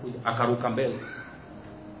ile inakuja, akaruka mbele.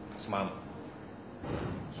 Simama.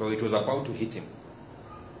 So it was about to hit him.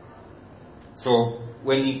 So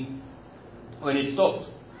when it stopped,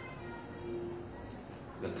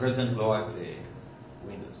 the president lowered the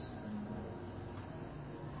windows.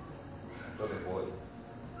 I told the boy,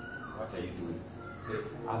 what are you doing? He said,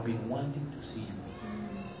 I've been wanting to see you.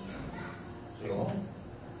 So,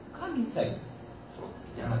 come inside. So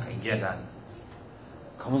kijana akaingia ndani.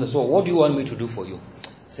 Come on, so what do you want me to do for you?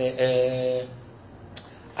 Say,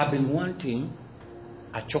 I've been wanting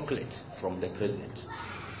a chocolate from the president.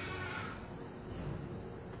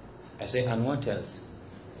 I say, and what else?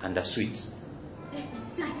 And a sweet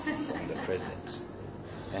from the president.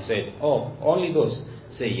 I said, oh, only those?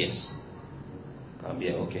 Say yes.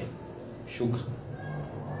 Kambia, okay. Sugar.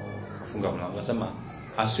 Kafunga mlango. Nasema,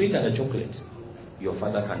 a sweet and a chocolate, your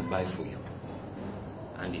father can buy for you.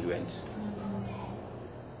 And he went.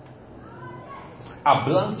 A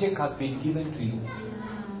blank check has been given to you.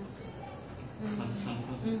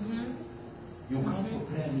 You come for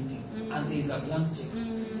prayer meeting and there is a blank check.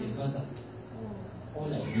 Say, Father,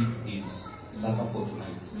 all I need is supper for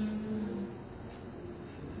tonight.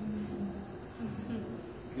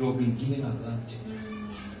 You have been given a blank check.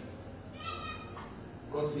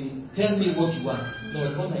 God says, tell me what you want. No,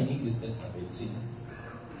 all I need is just a bed sitter.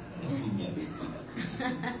 Just give me a bed sitter.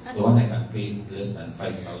 The one I can pay less than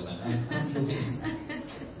 5,000.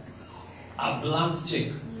 A blank check.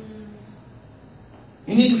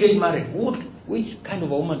 You need to get married. Which kind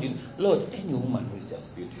of a woman do you? Lord, any woman who is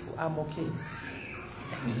just beautiful, I'm okay.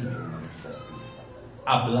 Any woman who is just beautiful.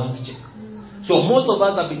 A blank check. So most of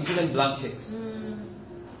us have been given blank checks.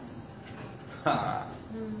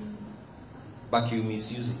 But you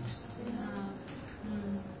misuse it.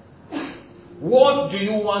 What do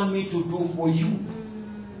you want me to do for you?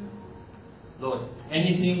 Lord,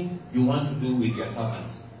 anything you want to do with your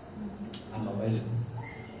servants, I'm available.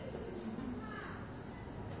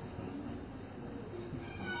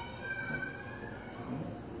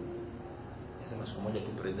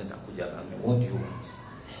 What do you want?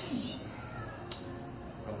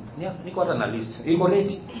 Niko hata na list. Iko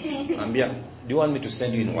ready. Ambia, do you want me to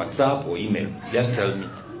send you in WhatsApp or email? Just tell me.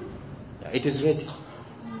 Yeah, it is ready.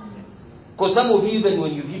 Because some of you, even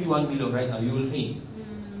when you give you 1 million right now, you will faint.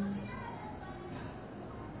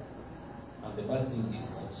 And the bad thing is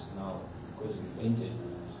that now, because you fainted,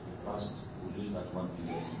 you passed, you lose that 1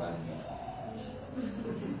 million to buy me.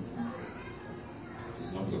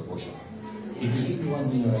 It's not your portion. If you give me 1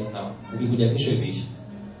 million right now, we could have issued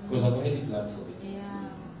because I've already planned for it.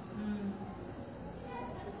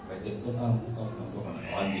 But the total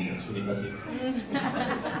 1 million, so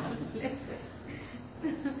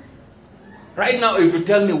right now, if you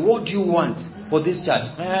tell me what do you want for this church,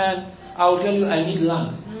 and I will tell you I need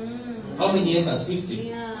land. How many acres? 50.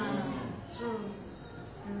 Yeah, true.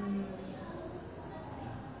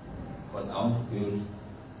 But I want to build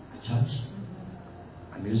a church,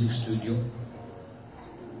 a music studio,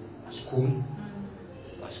 a school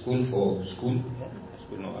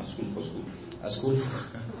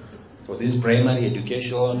for this primary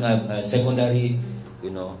education, secondary,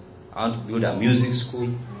 I want to build a music school,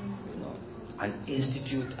 an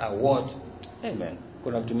institute, a what? Amen.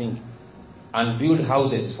 Come up to me. And build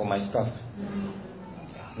houses for my staff.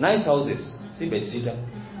 Nice houses. See bed sitter.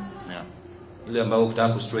 Yeah. Ile ambayo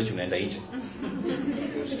ukitaka stretch unaenda nje.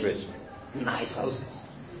 Stretch. Nice houses.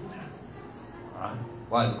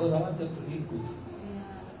 Why? Because I want them to live good.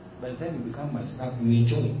 By the time you become my staff, you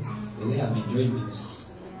enjoy the way I'm enjoying ministry.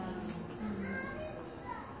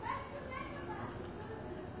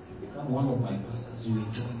 If you become one of my pastors, you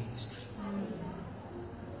enjoy ministry.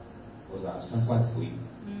 Because I have suffered for you.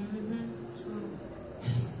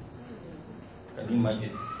 Can you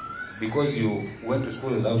imagine? Because you went to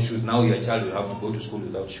school without shoes, now your child will have to go to school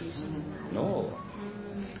without shoes. No.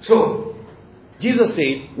 So, Jesus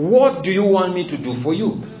said, what do you want me to do for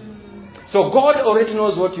you? So God already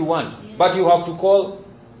knows what you want, but you have to call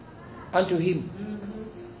unto Him.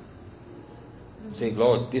 Say,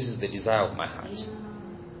 Lord, this is the desire of my heart.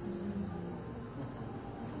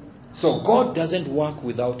 So God doesn't work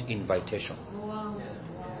without invitation.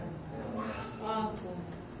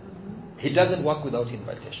 He doesn't work without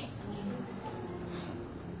invitation.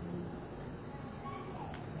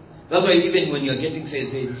 That's why even when you're getting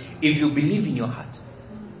saved, if you believe in your heart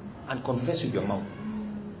and confess with your mouth,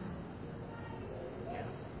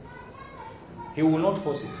 He will not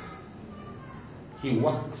force it. He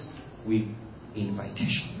works with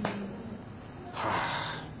invitation.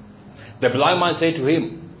 The blind man said to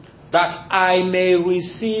Him, that I may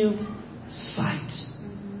receive sight.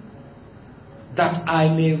 That I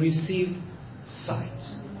may receive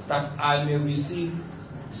sight. That I may receive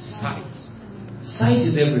sight. Sight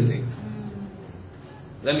is everything.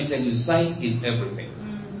 Let me tell you, sight is everything.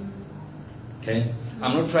 Okay?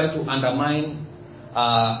 I'm not trying to undermine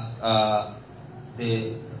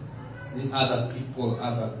these other people,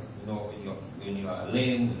 when you are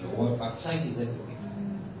lame, when you are but sight is everything.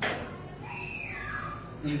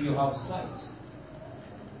 If you have sight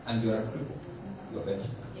and you are a cripple, you are better.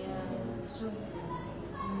 Yeah, true.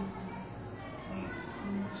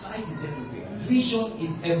 Sight is everything. Vision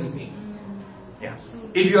is everything. Yeah.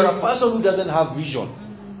 If you are a person who doesn't have vision,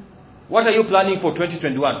 what are you planning for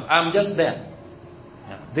 2021? I'm just there.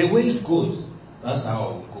 Yeah. The way it goes, that's how I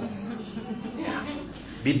will go. Yeah.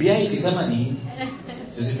 Biblia ikisema ni hivi,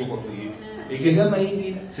 sisi tuko tu hivi. Ikisema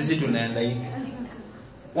hivi, sisi tunaenda hivi.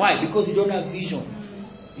 Why? Because you don't have vision.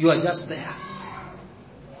 You are just there.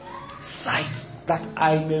 Sight, that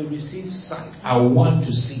I may receive sight. I want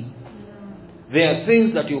to see. There are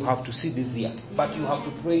things that you have to see this year, but you have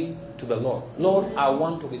to pray to the Lord. Lord, I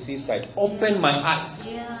want to receive sight. Open my eyes.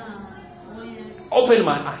 Open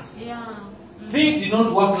my eyes. Things did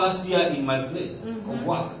not work last year in my place of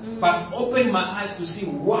work, but open my eyes to see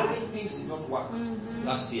why things did not work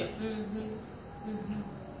last year.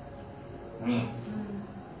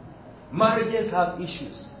 Marriages have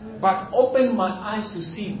issues, but open my eyes to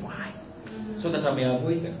see why, so that I may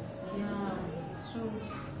avoid them.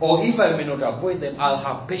 Or if I may not avoid them, I'll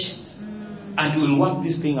have patience and we'll work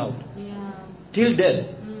this thing out. Till death,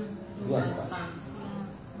 you are stuck.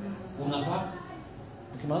 Unapaka.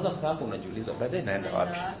 Ukimaliza kupaka unajiuliza, baadaye naenda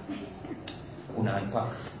wapi? Una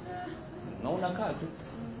unpack. Na unakaa tu.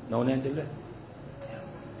 Na unaendelea.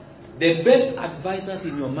 The best advisors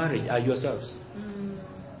in your marriage are yourselves.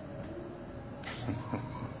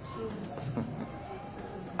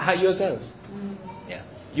 Are yourselves. Yeah.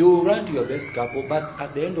 You run to your best couple, but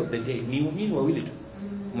at the end of the day, ni wawili tu.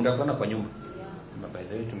 Mndakana kwa nyumba. By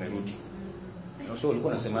the way tumerudi. So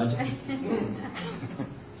ulikuwa unasemaje?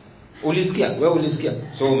 Ulisikia? Wewe ulisikia?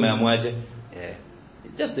 So umeamwaje? Yeah.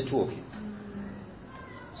 Just the two of you.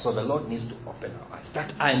 So the Lord needs to open our eyes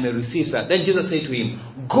that I may receive that. Then Jesus said to him,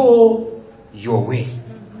 go your way.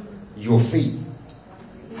 Your faith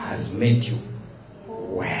has made you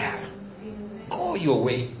well. Go your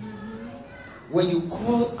way. When you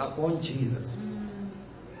call upon Jesus,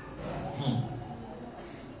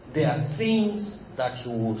 there are things that He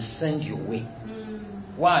will send your way.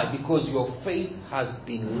 Why? Because your faith has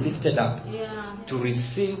been lifted up to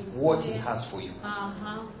receive what He has for you.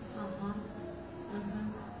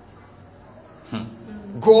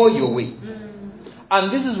 Go your way.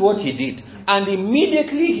 And this is what He did. And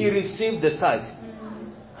immediately He received the sight.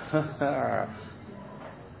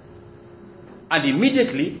 And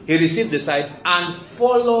immediately He received the sight and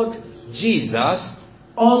followed Jesus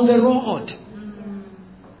on the road.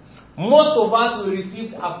 Most of us will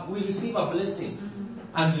receive a blessing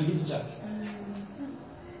and we leave church.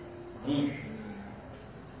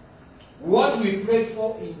 What we prayed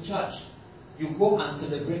for in church, you go and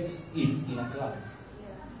celebrate it in a club.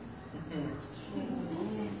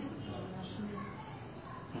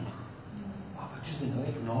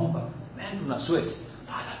 Man, tuna sweat.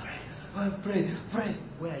 Father, pray.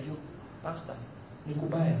 Where are you? Pastor,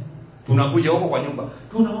 nikubaya. Tunakuja huko kwa nyumba.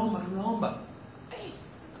 Tunaomba. Hey.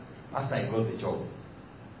 Pastor, I got the job.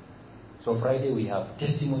 So Friday we have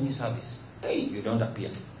testimony service. Hey, you don't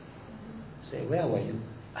appear. Say, where were you?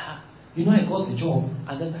 I got the job,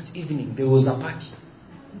 and then that evening there was a party.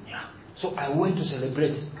 Yeah. So I went to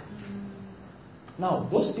celebrate. Now,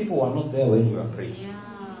 those people were not there when we were praying.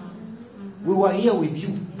 We were here with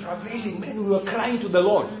you, travailing, men. We were crying to the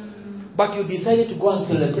Lord. But you decided to go and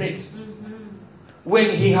celebrate. When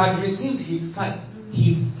He had received His sight,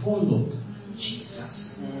 He followed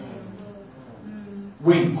Jesus.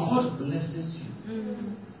 When God blesses you,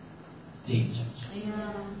 stay in church.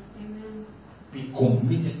 Be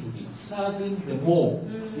committed to Him, serving the more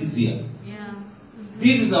this year.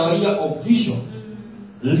 This is our year of vision,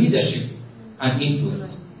 leadership, and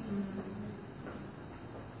influence.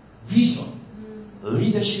 Vision,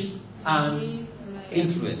 leadership, and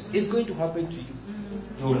influence. It's going to happen to you.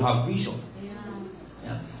 You will have vision.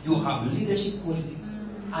 Yeah. You will have leadership qualities,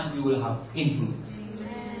 and you will have influence.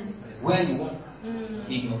 Where you are,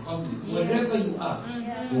 in your family, wherever you are,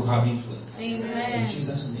 you have influence. In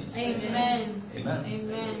Jesus' name.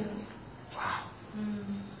 Amen. Wow.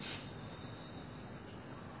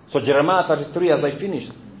 So Jeremiah 33, as I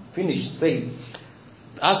finished, says,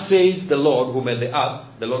 "As says the Lord who made the earth,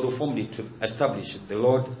 the Lord who formed it to establish it. The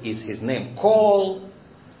Lord is His name. Call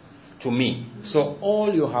to me." So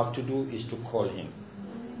all you have to do is to call Him.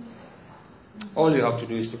 All you have to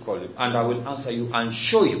do is to call Him. And I will answer you and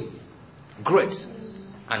show you great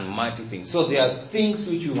and mighty things. So there are things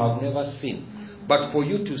which you have never seen. But for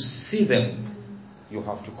you to see them, you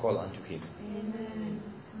have to call unto Him.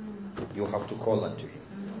 You have to call unto Him.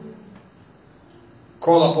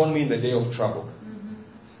 Call upon me in the day of trouble,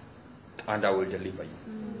 and I will deliver you.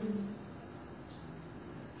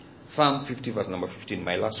 Psalm 50 verse number 15,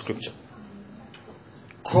 my last scripture.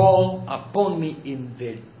 Call upon me in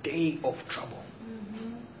the day of trouble.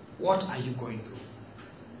 What are you going through?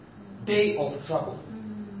 day of trouble,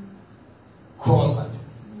 call unto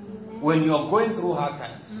me. When you are going through hard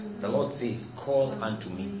times, the Lord says, call unto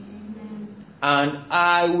me, and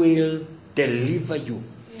I will deliver you.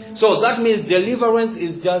 So that means deliverance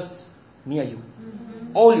is just near you.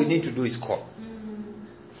 All you need to do is call.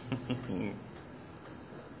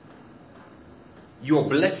 Your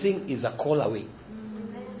blessing is a call away.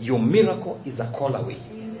 Your miracle is a call away.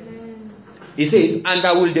 He says, and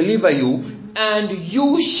I will deliver you, and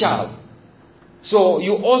you shall. So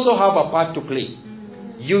you also have a part to play.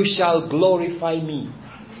 You shall glorify me.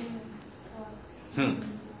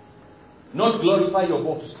 Not glorify your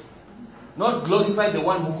boss. Not glorify the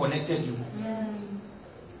one who connected you.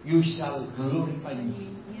 You shall glorify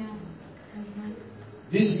me.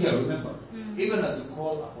 This year, remember, even as you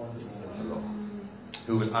call upon the name of the Lord,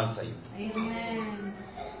 He will answer you. Amen.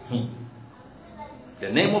 The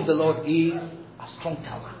name of the Lord is a strong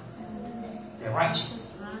tower. The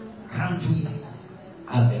righteous run to it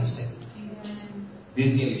and they are saved. This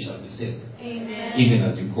year you shall be saved. Amen. Even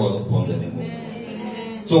as you call upon the name of the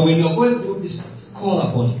Lord. So when you are going through this, call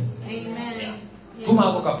upon Him. Amen.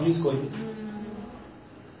 Yeah. Please call Him.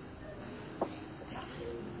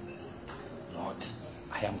 Lord,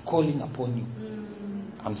 I am calling upon you.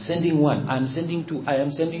 I'm sending 1, I'm sending 2, I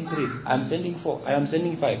am sending 3, I am sending 4, I am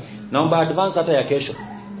sending 5. Number advance at a occasion.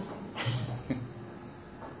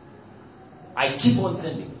 I keep on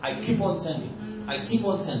sending, I keep on sending, I keep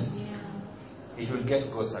on sending. It will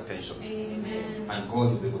get God's attention. Amen. And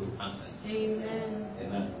God will be able to answer you. Amen.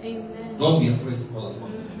 Amen. Amen. Don't be afraid to call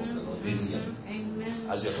upon the name of the Lord this year. Amen.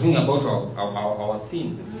 As we're talking about our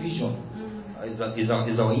theme, the vision,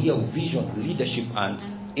 is our year of vision, leadership, and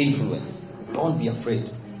influence. Don't be afraid.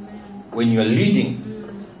 When you're leading,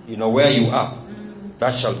 you know where you are.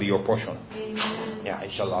 That shall be your portion. Yeah,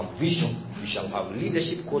 you shall have vision, you shall have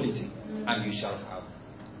leadership quality, and you shall have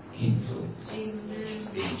influence.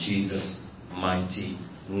 In Jesus' mighty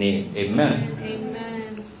name. Amen.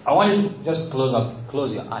 Amen. I want you to just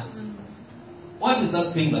close your eyes. What is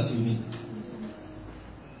that thing that you need?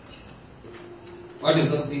 What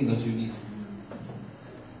is that thing that you need?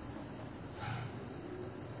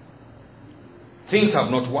 Things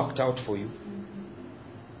have not worked out for you.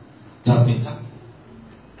 It has been tough.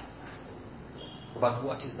 But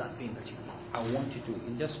what is that thing that you need? I want you to,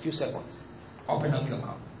 in just a few seconds, open up your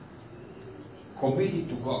mouth. Commit it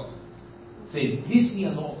to God. Say, this year,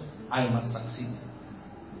 Lord, I must succeed.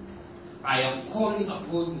 I am calling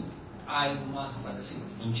upon you. I must succeed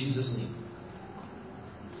in Jesus' name.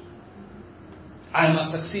 I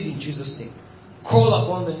must succeed in Jesus' name. Call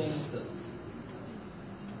upon the name of the Lord.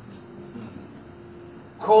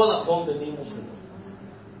 Call upon the name of the Lord.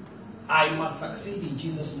 I must succeed in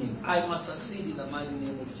Jesus' name. I must succeed in the mighty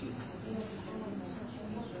name of Jesus.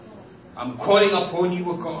 I'm calling upon you,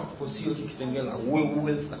 God, for COG Kitengela. We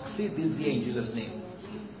will succeed this year in Jesus' name.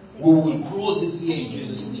 We will grow this year in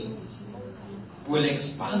Jesus' name. We'll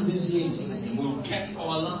expand this year in Jesus' name. We'll get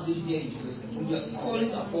our land this year in Jesus' name. We are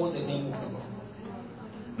calling upon the name of the Lord.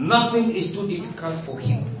 Nothing is too difficult for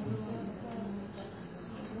Him.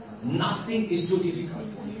 Nothing is too difficult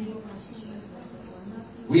for Him.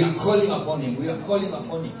 We are calling upon Him. We are calling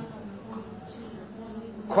upon Him.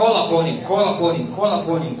 Call upon Him. Call upon Him. Call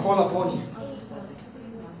upon Him. Call upon Him.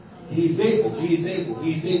 He is able. He is able.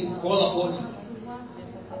 He is able. Call upon Him.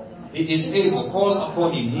 He is able. Call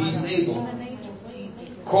upon Him. He is able.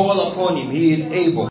 Call upon Him. He is able.